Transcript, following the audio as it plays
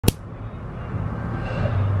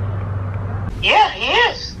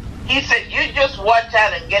He said, you just watch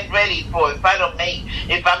out and get ready for if I'm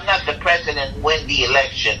not the president, win the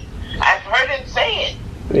election. I've heard him say it.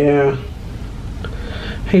 Yeah.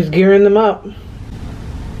 He's gearing them up.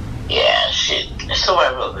 Yeah, shit.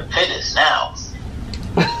 Survival of the fittest now.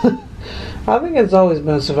 I think it's always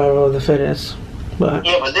been survival of the fittest. But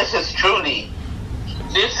yeah, but this is truly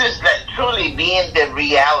being the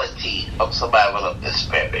reality of survival of the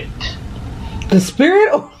spirit. The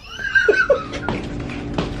spirit?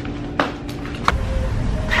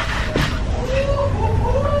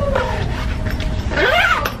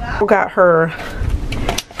 Got her.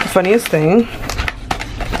 The funniest thing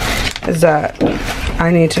is that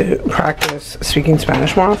I need to practice speaking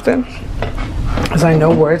Spanish more often, because I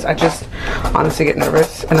know words. I just honestly get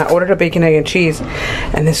nervous. And I ordered a bacon, egg, and cheese,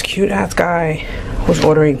 and this cute ass guy was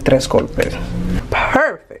ordering tres golpes.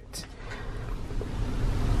 Perfect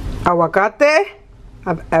aguacate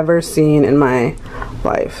I've ever seen in my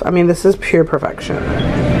life. I mean, this is pure perfection.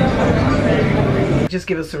 Just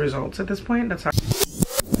give us the results at this point. That's how.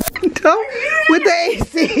 With the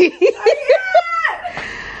AC.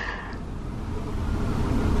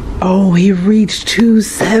 Oh, he reached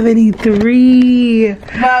 273.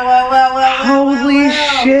 Holy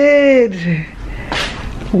shit.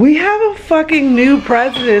 We have a fucking new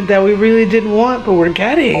president that we really didn't want, but we're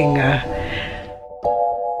getting.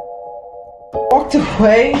 Walked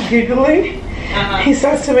away giggling. He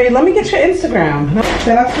says to me, let me get your Instagram.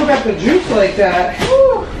 Then I still got the juice like that.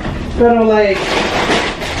 But I'm like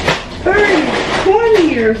 30, 20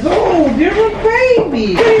 years old. You're a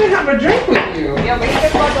baby. I can't even have a drink with you. Yeah, but you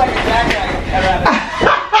just look like a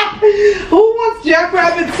jackrabbit. Who wants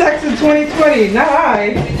jackrabbit sex in 2020? Not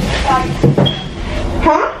I.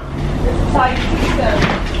 Huh? This is how you see them.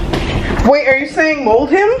 Wait, are you saying mold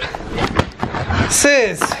him?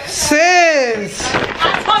 Sis. I'm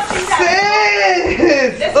talking that.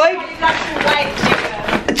 Sis. This Like, is how you got your white nigga.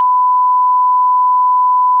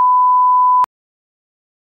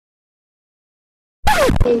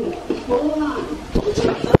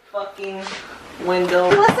 Fucking window.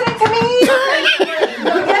 Listening to me?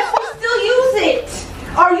 Yes, we still use it.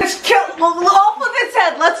 Are you just kill off of its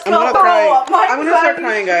head? Let's go. I'm gonna cry. I'm gonna start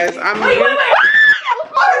crying, guys. Wait.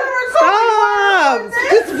 Stop!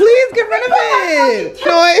 Just please get rid of it.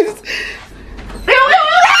 Noise.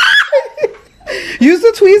 Use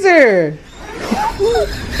the tweezer.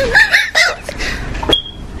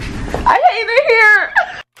 I hate it here.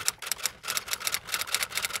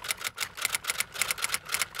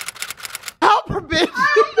 Help her, bitch.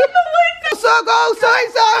 So go, sorry,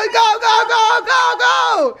 go.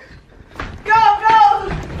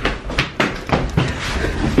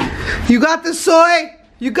 You got the soy.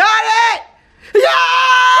 You got it. Yeah!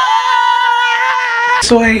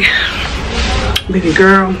 Soy, baby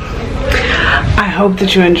girl. I hope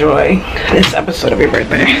that you enjoy this episode of your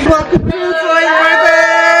birthday. Welcome to Soy's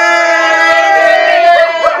birthday.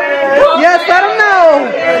 Yes, let them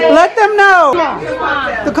know. Let them know.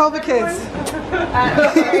 The COVID kids.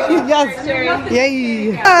 Yes.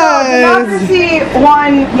 Yay. Democracy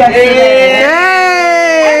won yesterday.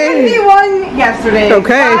 Yay. Democracy won yesterday.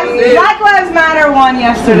 Okay. Black Lives Matter won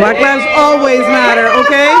yesterday. Black lives always matter,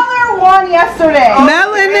 okay? Color won yesterday.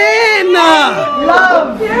 Melanin.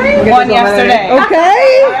 Love won yesterday.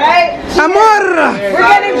 Okay. Alright? Amor. We're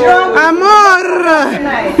getting drunk Amor.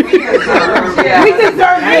 tonight. We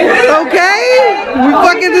deserve this. Okay? We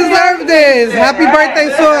fucking deserve this. Happy birthday,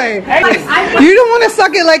 Soy. You don't want to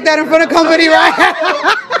suck it like that in front of company, right?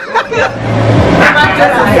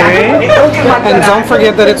 Okay. And don't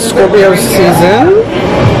forget that it's Scorpio season.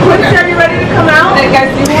 Shari, ready to come out? Hey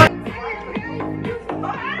guys, do you want?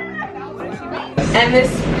 And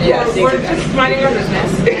this, we're just minding our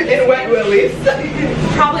business. It went Willie's.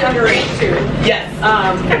 Probably underage too. Yes.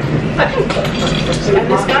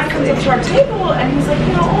 And this guy comes up to our table and he's like,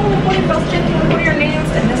 you know, oh, what are those checking? What are your names?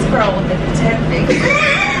 And this girl with the dead face.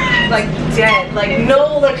 Like dead. Like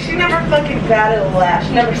no, like she never fucking batted a laugh.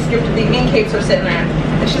 She never skipped a beat. Me and Capes were sitting there.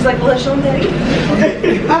 And she's like, well, show daddy.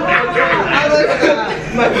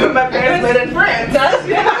 My parents met in France.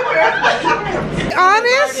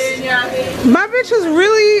 Honest? My bitch is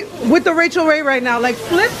really with the Rachel Ray right now. Like,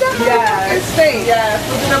 flip that motherfucking state. Yeah,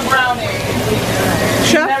 flipping a browning.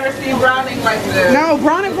 Shut. Never seen browning like this. No,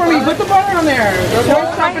 browning for me. Put the butter on there.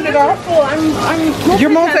 Don't topping it off.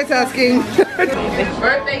 You're multitasking.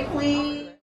 Birthday queen.